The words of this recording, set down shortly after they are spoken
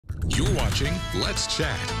You're watching Let's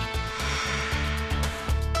Chat.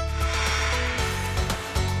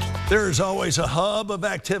 There's always a hub of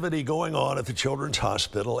activity going on at the Children's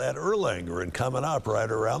Hospital at Erlanger, and coming up right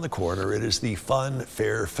around the corner, it is the Fun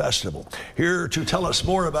Fair Festival. Here to tell us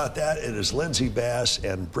more about that, it is Lindsay Bass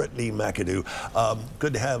and Brittany McAdoo.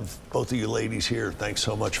 Good to have both of you ladies here. Thanks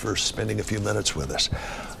so much for spending a few minutes with us.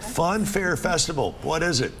 Fun Fair Festival, what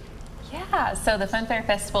is it? Yeah, so the Fun Fair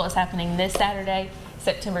Festival is happening this Saturday,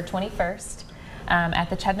 September 21st. At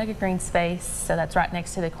the Chattanooga Green Space, so that's right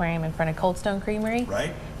next to the aquarium in front of Cold Stone Creamery.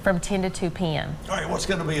 Right. From 10 to 2 p.m. All right, what's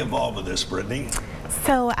going to be involved with this, Brittany?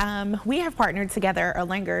 So we have partnered together,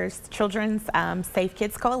 Erlanger's Children's Safe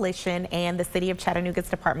Kids Coalition and the City of Chattanooga's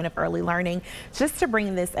Department of Early Learning, just to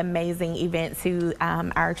bring this amazing event to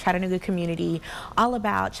our Chattanooga community, all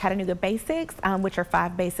about Chattanooga Basics, which are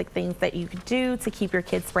 5 basic things that you could do to keep your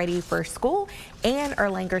kids ready for school, and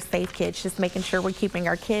Erlanger Safe Kids, just making sure we're keeping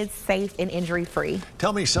our kids safe and injury-free.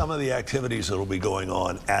 Tell me some of the activities that will be going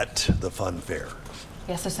on at the Fun Fair.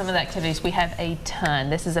 Yeah, so some of the activities, we have a ton.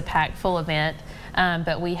 This is a packed full event,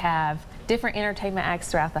 but we have different entertainment acts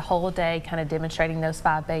throughout the whole day, kind of demonstrating those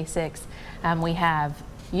 5 basics. We have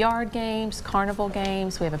yard games, carnival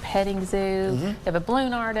games, we have a petting zoo, we have a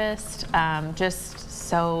balloon artist, just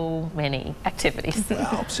so many activities.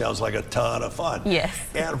 Wow, sounds like a ton of fun. Yes.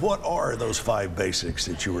 And what are those 5 basics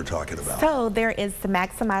that you were talking about? So there is to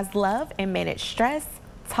maximize love and manage stress,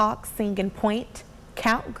 talk, sing, and point,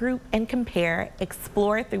 count, group, and compare,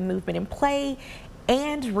 explore through movement and play,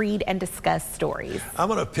 and read and discuss stories. I'm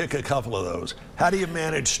going to pick a couple of those. How do you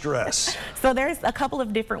manage stress? So there's a couple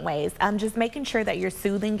of different ways. Just making sure that you're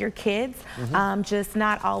soothing your kids, just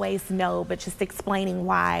not always no, but just explaining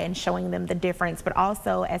why and showing them the difference. But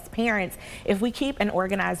also as parents, if we keep an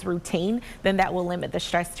organized routine, then that will limit the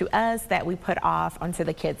stress to us that we put off onto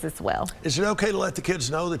the kids as well. Is it okay to let the kids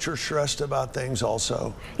know that you're stressed about things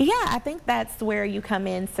also? Yeah, I think that's where you come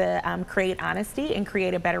in to create honesty and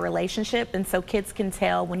create a better relationship. And so kids can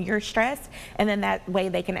tell when you're stressed, and then that way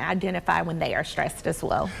they can identify when they are stressed as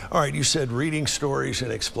well. All right, you said reading stories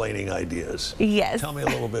and explaining ideas. Yes. Tell me a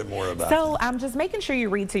little bit more about so just making sure you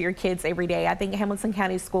read to your kids every day. I think Hamilton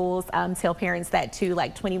County schools tell parents that too,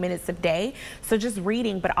 like 20 minutes a day. So just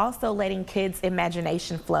reading, but also letting kids'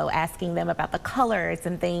 imagination flow, asking them about the colors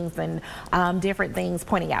and things and different things,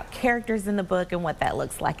 pointing out characters in the book and what that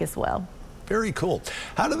looks like as well. Very cool.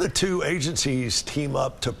 How do the 2 agencies team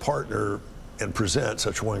up to partner and present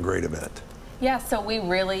such one great event? Yeah, so we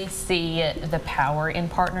really see the power in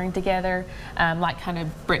partnering together. Like kind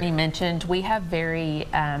of Brittany mentioned, we have very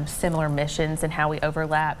similar missions and how we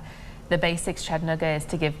overlap. The Basics Chattanooga is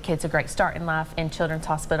to give kids a great start in life in Children's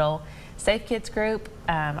Hospital. Safe Kids Group,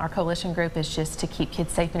 our coalition group, is just to keep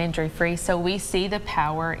kids safe and injury-free. So we see the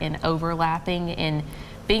power in overlapping in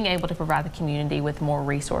being able to provide the community with more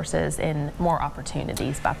resources and more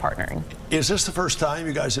opportunities by partnering. Is this the first time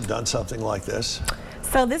you guys have done something like this?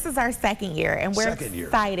 So this is our 2nd year, and we're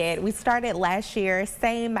excited. We started last year,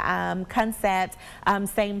 same concept,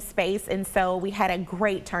 same space, and so we had a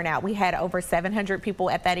great turnout. We had over 700 people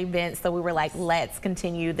at that event, so we were like, let's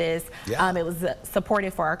continue this. Yeah. It was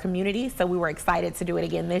supportive for our community, so we were excited to do it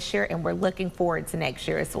again this year, and we're looking forward to next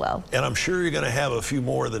year as well. And I'm sure you're going to have a few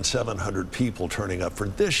more than 700 people turning up for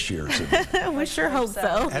this year's event. We sure hope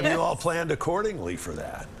so. Have you all planned accordingly for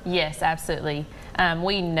that? Yes, absolutely.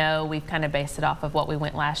 We know we've kind of based it off of what we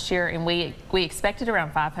went last year, and we expected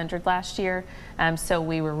around 500 last year, so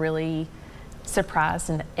we were really surprised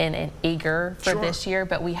and eager for this year,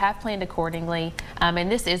 but we have planned accordingly,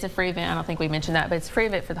 and this is a free event. I don't think we mentioned that, but it's a free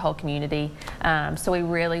event for the whole community, so we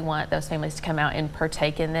really want those families to come out and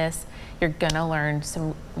partake in this. You're gonna learn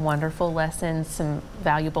some wonderful lessons, some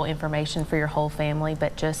valuable information for your whole family,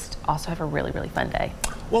 but just also have a really, really fun day.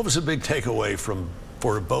 What was a big takeaway for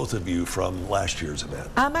both of you from last year's event?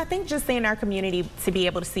 I think just seeing our community to be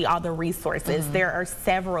able to see all the resources. There are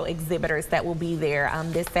several exhibitors that will be there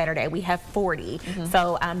this Saturday. We have 40.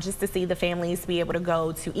 So just to see the families be able to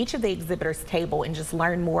go to each of the exhibitors' table and just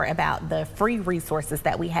learn more about the free resources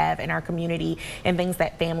that we have in our community and things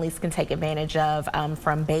that families can take advantage of,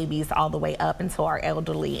 from babies all the way up until our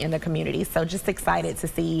elderly in the community. So just excited to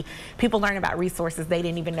see people learn about resources they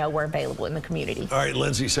didn't even know were available in the community. All right,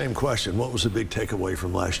 Lindsay, same question. What was a big takeaway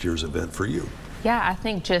from last year's event for you? Yeah, I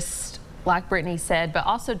think just like Brittany said, but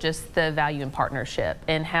also just the value in partnership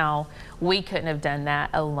and how we couldn't have done that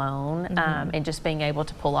alone, and just being able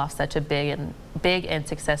to pull off such a big and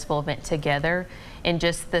successful event together, and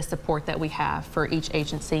just the support that we have for each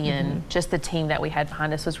agency and just the team that we had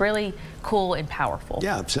behind us was really cool and powerful.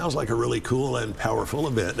 Yeah, it sounds like a really cool and powerful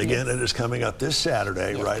event. Again, it is coming up this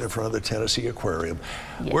Saturday right in front of the Tennessee Aquarium.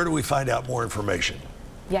 Where do we find out more information?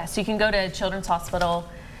 So you can go to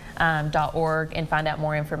children'shospital.org and find out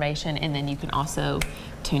more information, and then you can also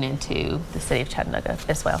tune into the City of Chattanooga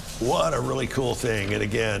as well. What a really cool thing. And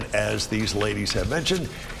again, as these ladies have mentioned,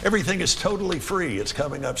 everything is totally free. It's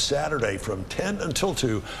coming up Saturday from 10 until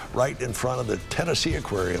 2 right in front of the Tennessee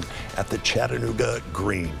Aquarium at the Chattanooga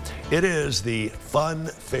Green. It is the Fun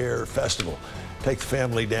Fair Festival. Take the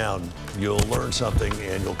family down. You'll learn something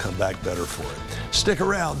and you'll come back better for it. Stick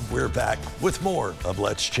around. We're back with more of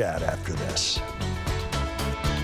Let's Chat after this.